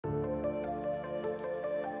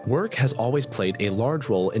Work has always played a large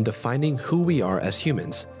role in defining who we are as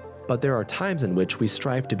humans, but there are times in which we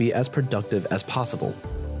strive to be as productive as possible.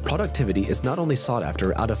 Productivity is not only sought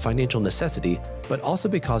after out of financial necessity, but also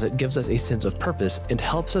because it gives us a sense of purpose and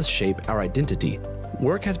helps us shape our identity.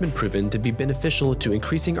 Work has been proven to be beneficial to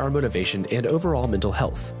increasing our motivation and overall mental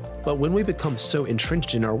health. But when we become so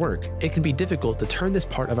entrenched in our work, it can be difficult to turn this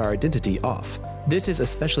part of our identity off. This is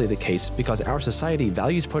especially the case because our society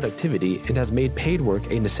values productivity and has made paid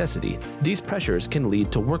work a necessity. These pressures can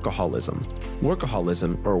lead to workaholism.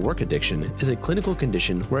 Workaholism, or work addiction, is a clinical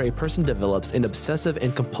condition where a person develops an obsessive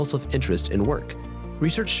and compulsive interest in work.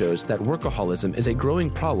 Research shows that workaholism is a growing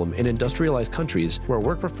problem in industrialized countries where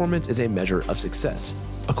work performance is a measure of success.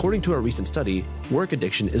 According to a recent study, work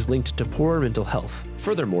addiction is linked to poorer mental health.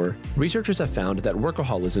 Furthermore, researchers have found that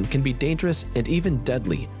workaholism can be dangerous and even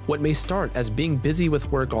deadly. What may start as being busy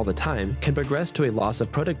with work all the time can progress to a loss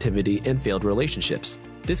of productivity and failed relationships.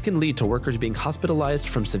 This can lead to workers being hospitalized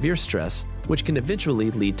from severe stress, which can eventually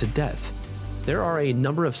lead to death. There are a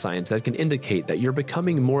number of signs that can indicate that you're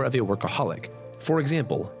becoming more of a workaholic. For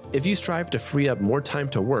example, if you strive to free up more time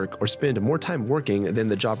to work or spend more time working than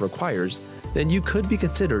the job requires, then you could be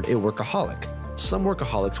considered a workaholic. Some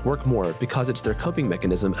workaholics work more because it's their coping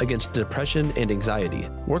mechanism against depression and anxiety.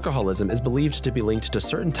 Workaholism is believed to be linked to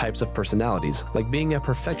certain types of personalities, like being a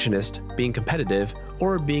perfectionist, being competitive,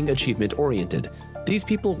 or being achievement-oriented. These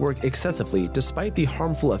people work excessively despite the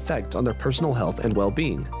harmful effects on their personal health and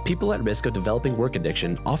well-being. People at risk of developing work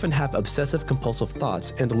addiction often have obsessive-compulsive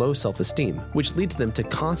thoughts and low self-esteem, which leads them to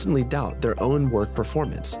constantly doubt their own work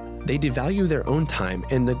performance. They devalue their own time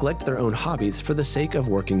and neglect their own hobbies for the sake of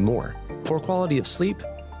working more. Poor quality of sleep,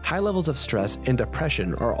 high levels of stress, and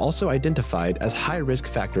depression are also identified as high-risk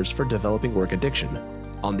factors for developing work addiction.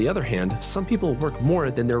 On the other hand, some people work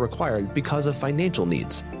more than they're required because of financial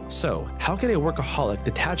needs. So, how can a workaholic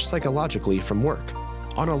detach psychologically from work?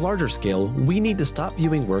 On a larger scale, we need to stop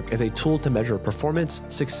viewing work as a tool to measure performance,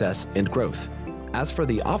 success, and growth. As for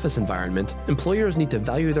the office environment, employers need to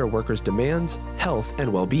value their workers' demands, health,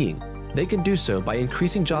 and well-being. They can do so by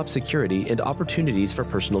increasing job security and opportunities for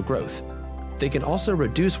personal growth. They can also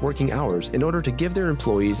reduce working hours in order to give their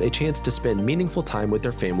employees a chance to spend meaningful time with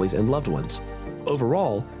their families and loved ones.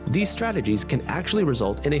 Overall, these strategies can actually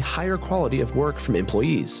result in a higher quality of work from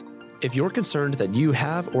employees. If you're concerned that you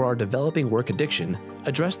have or are developing work addiction,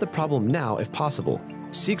 address the problem now if possible.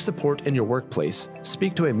 Seek support in your workplace,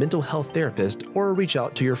 speak to a mental health therapist, or reach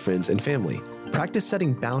out to your friends and family. Practice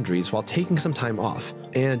setting boundaries while taking some time off.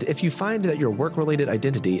 And if you find that your work-related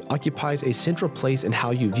identity occupies a central place in how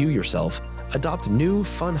you view yourself, adopt new,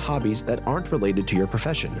 fun hobbies that aren't related to your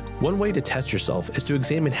profession. One way to test yourself is to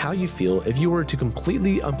examine how you feel if you were to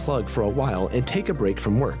completely unplug for a while and take a break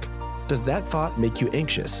from work. Does that thought make you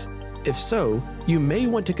anxious? If so, you may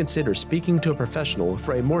want to consider speaking to a professional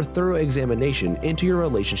for a more thorough examination into your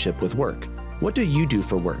relationship with work. What do you do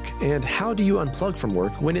for work, and how do you unplug from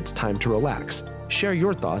work when it's time to relax? Share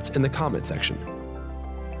your thoughts in the comment section.